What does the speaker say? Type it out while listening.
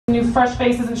New fresh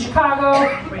faces in Chicago,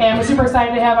 and we're super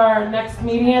excited to have our next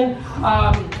comedian.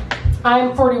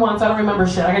 I'm 41, so I don't remember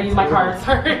shit. I gotta use my card,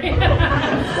 sorry.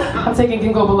 I'm taking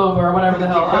Ginkgo biloba or whatever the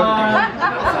hell.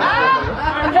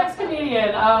 Our next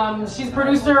comedian, she's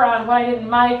producer on Why Didn't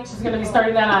Mike. She's gonna be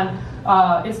starting that on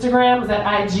Instagram. Is that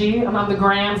IG? I'm on the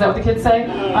gram, is that what the kids say?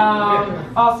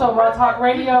 Also, Raw Talk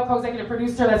Radio, co-executive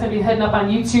producer. That's gonna be heading up on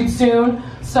YouTube soon.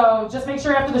 So just make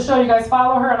sure after the show you guys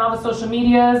follow her on all the social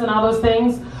medias and all those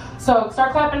things. So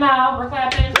start clapping now. We're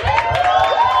clapping.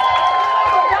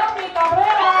 Delmy, Cabrera.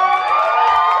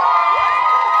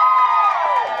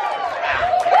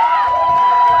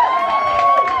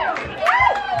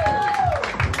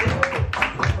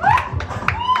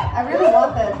 I really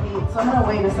want that beat, so I'm gonna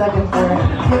wait a second for it.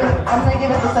 I'm gonna give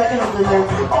it the second it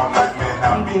deserves.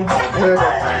 Thank you.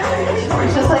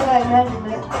 It's just like I imagined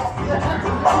it.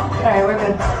 Alright, we're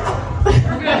good.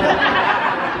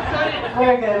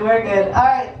 We're good.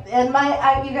 Alright, and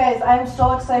you guys, I'm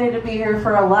so excited to be here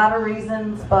for a lot of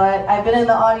reasons, but I've been in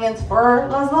the audience for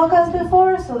Los Locas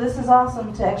before, so this is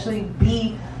awesome to actually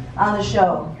be on the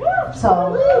show.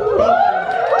 So, thank you.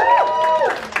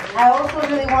 I also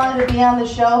really wanted to be on the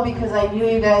show because I knew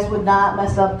you guys would not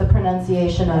mess up the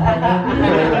pronunciation of my name.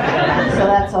 So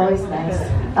that's always nice.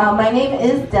 My name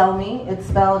is Delmy. It's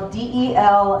spelled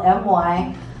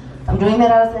D-E-L-M-Y. I'm doing that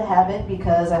out of a habit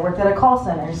because I worked at a call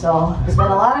center, so I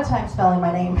spent a lot of time spelling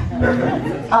my name.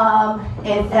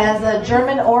 It has a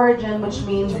German origin, which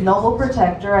means noble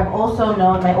protector. I've also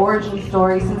known my origin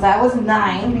story since I was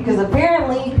 9, because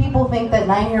apparently people think that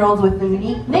 9-year-olds with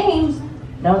unique names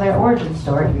know their origin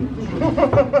story.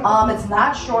 It's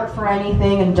not short for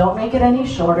anything, and don't make it any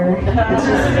shorter.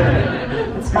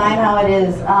 It's fine how it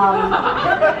is.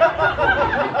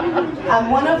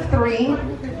 I'm one of 3.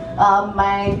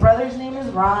 My brother's name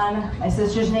is Ron. My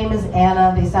sister's name is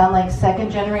Anna. They sound like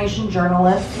second-generation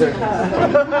journalists.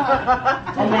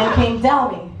 And then came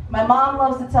Delmy. My mom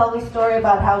loves to tell the story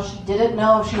about how she didn't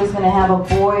know if she was going to have a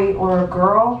boy or a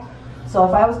girl. So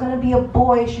if I was going to be a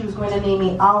boy, she was going to name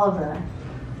me Oliver.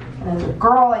 And as a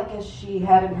girl, I guess she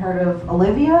hadn't heard of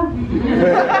Olivia?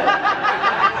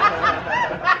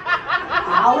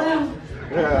 Olive?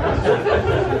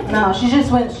 No, she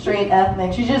just went straight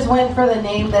ethnic. She just went for the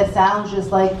name that sounds just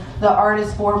like the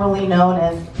artist formerly known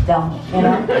as Delmy, you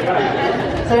know?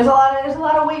 So there's a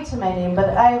lot of weight to my name,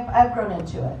 but I've grown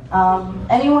into it.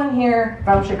 Anyone here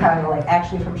from Chicago, like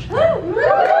actually from Chicago?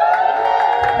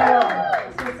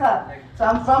 What's up? So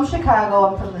I'm from Chicago.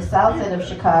 I'm from the south side of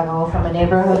Chicago, from a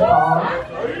neighborhood called...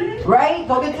 Right?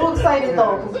 Don't get too excited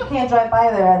though, because you can't drive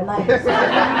by there at night.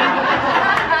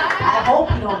 I hope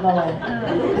you don't know it.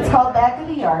 It's called Back of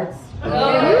the Yards. I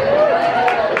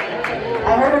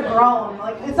heard a groan.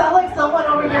 Like, it sounded like someone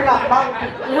over here got bumped.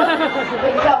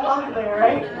 Like, you got bumped there,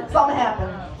 right? Something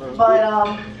happened. But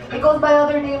it goes by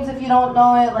other names if you don't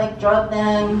know it, like Drug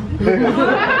Den,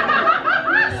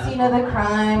 Scene of the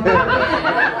Crime,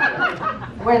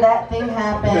 Where That Thing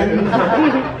Happened,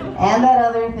 and that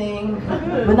other thing.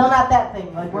 But no, not that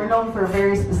thing. Like, we're known for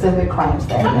very specific crimes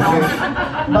there. You know?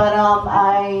 But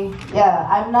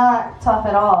I'm not tough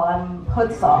at all. I'm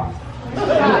hood soft.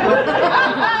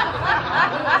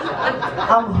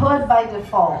 I'm hood by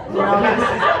default, you know,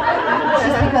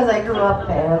 just because I grew up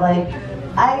there. Like,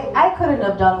 I couldn't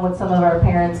have done what some of our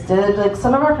parents did. Like,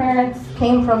 some of our parents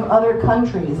came from other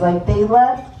countries. Like, they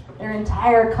left their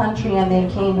entire country and they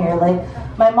came here. Like,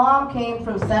 my mom came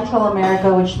from Central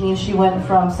America, which means she went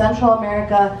from Central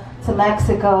America to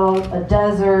Mexico, a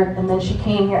desert, and then she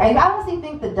came here. I honestly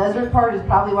think the desert part is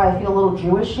probably why I feel a little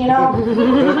Jewish, you know?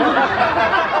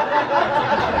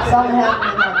 Something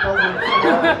happened in that desert, you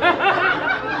know?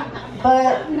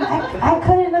 But I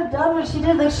couldn't have done what she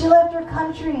did. Like, she left her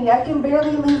country. I can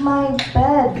barely leave my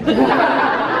bed. You know?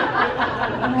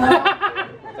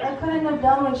 I couldn't have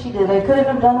done what she did. I couldn't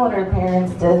have done what her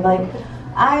parents did. Like,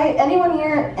 anyone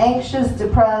here anxious,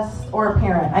 depressed, or a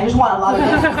parent? I just want a lot of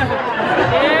answers.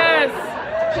 Yes!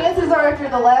 Chances are, if you're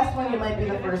the last one, you might be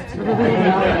the first two. You know?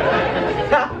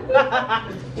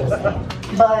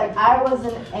 But I was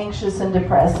an anxious and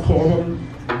depressed kid, and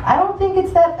I don't think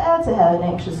it's that bad to have an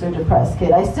anxious or depressed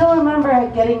kid. I still remember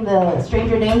getting the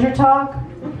stranger danger talk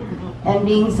and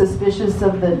being suspicious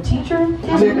of the teacher giving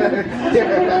stranger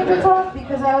danger talk,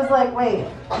 because I was like, wait,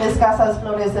 Miss Casas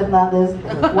Flores Hernandez,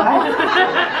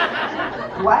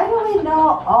 why do we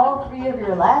know all 3 of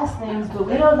your last names, but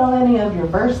we don't know any of your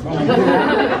first names?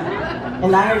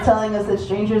 And now you're telling us that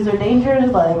strangers are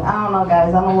dangerous? Like, I don't know,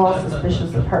 guys, I'm a little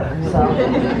suspicious of her. So,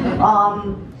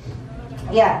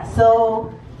 yeah, so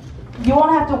you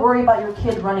won't have to worry about your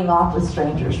kid running off with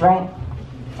strangers, right?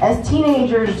 as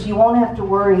teenagers, you won't have to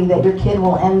worry that your kid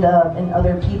will end up in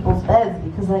other people's beds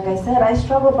because, like I said, I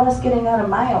struggle bus getting out of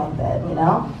my own bed, you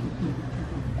know?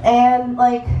 And,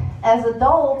 like, as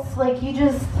adults, like, you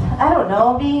just, I don't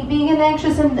know, being an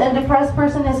anxious and depressed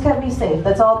person has kept me safe.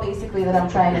 That's all basically that I'm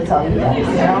trying to tell you guys,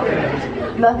 you know?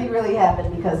 Nothing really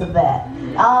happened because of that.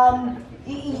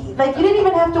 Like, you didn't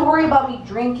even have to worry about me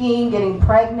drinking, getting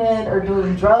pregnant, or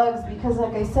doing drugs because,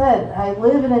 like I said, I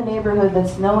live in a neighborhood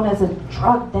that's known as a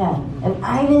drug den, and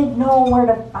I didn't know where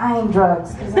to find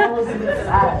drugs because I was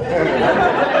inside.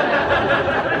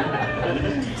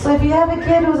 So if you have a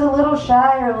kid who's a little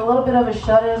shy or a little bit of a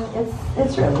shut-in,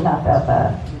 it's really not that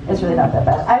bad. It's really not that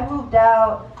bad. I moved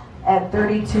out at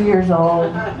 32 years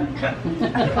old.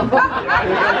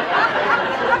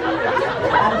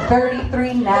 I'm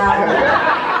 33 now.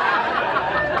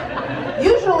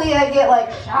 Usually I get like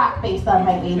shocked based on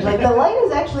my age. Like the light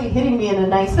is actually hitting me in a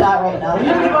nice spot right now.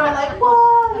 Usually people are like,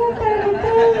 whoa, you're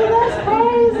 33, that's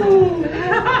crazy.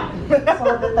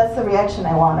 So that's the reaction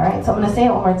I want, alright? So I'm gonna say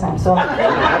it one more time. So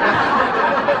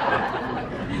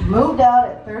moved out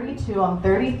at 32, I'm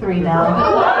 33 now.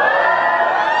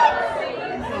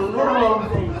 You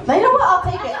know what? I'll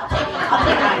take it.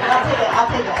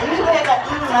 Usually I go,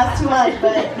 that's too much,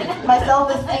 but my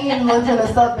self-esteem lives in a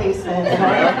sub-basement, you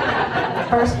know?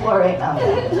 First floor right now.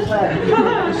 But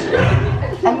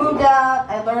I moved out,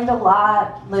 I learned a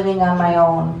lot living on my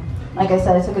own. Like I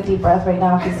said, I took a deep breath right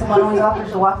now because someone always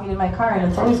offers to walk me to my car and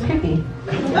it's always creepy.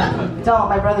 Don't,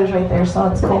 my brother's right there, so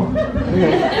it's cool.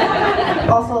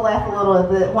 Also laugh a little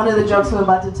at one of the jokes I'm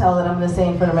about to tell that I'm going to say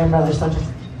in front of my brother, so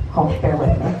just bear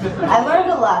with me. I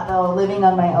learned a lot though, living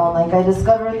on my own. Like I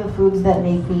discovered the foods that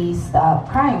make me stop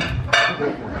crying.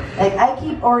 Like I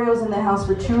keep Oreos in the house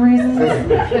for 2 reasons.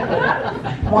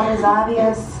 One is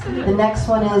obvious. The next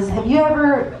one is, have you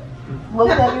ever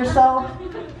looked at yourself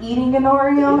eating an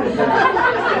Oreo?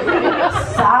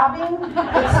 Sobbing? It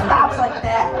stops like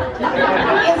that.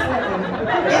 Instantly.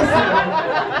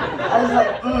 I was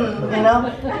like, you know?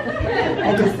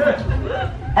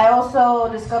 I also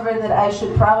discovered that I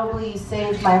should probably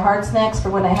save my hard snacks for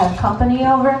when I have company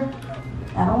over.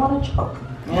 I don't want to choke.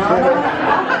 You know?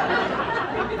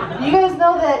 You guys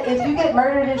know that if you get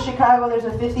murdered in Chicago, there's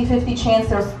a 50-50 chance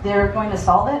they're going to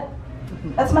solve it?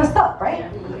 That's messed up, right?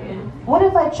 What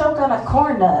if I choke on a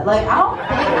corn nut? Like, I don't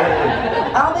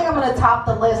think I'm gonna top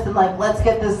the list and like, let's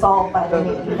get this solved by the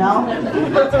day, you know?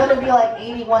 It's gonna be like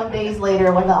 81 days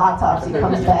later when the autopsy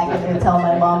comes back and they tell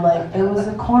my mom like, it was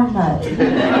a corn nut.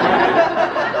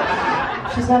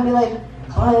 She's gonna be like,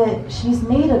 but she's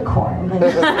made of corn. Like,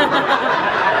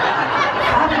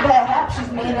 how did that happen? She's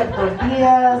made of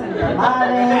tortillas and tamales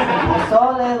and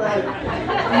pozole. Like,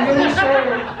 I'm really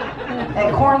sure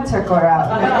that corn took her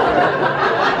out.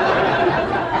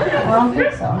 I don't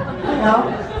think so. You know?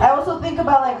 I also think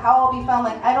about like how I'll be found.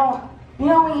 Like I don't, you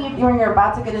know, when you're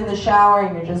about to get in the shower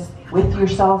and you're just with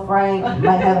yourself, right? You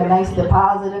might have a nice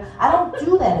deposit. I don't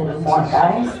do that anymore,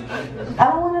 guys. I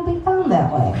don't want to be found that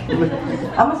way.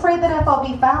 I'm afraid that if I'll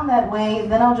be found that way,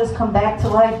 then I'll just come back to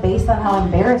life based on how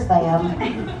embarrassed I am.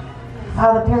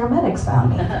 How the paramedics found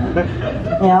me.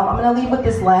 You know, I'm gonna leave with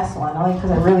this last one, only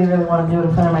because I really, really want to do it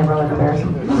in front of my brother and embarrass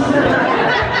him.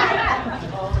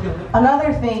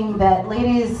 Another thing that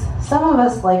ladies, some of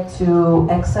us like to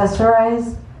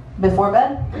accessorize before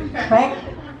bed, right?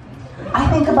 I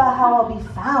think about how I'll be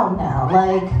found now.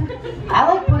 Like, I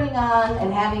like putting on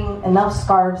and having enough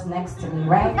scarves next to me,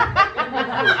 right?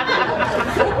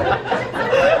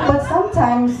 But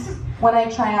sometimes when I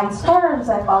try on scarves,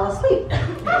 I fall asleep.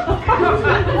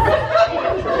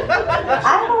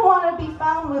 I don't want to be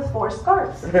found with 4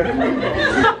 scarves.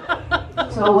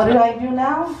 So what do I do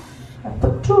now? I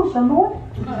put 2 of them away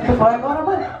before I go to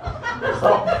bed.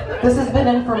 So this has been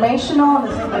informational and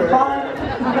this has been fun.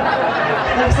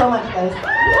 Thanks so much, guys.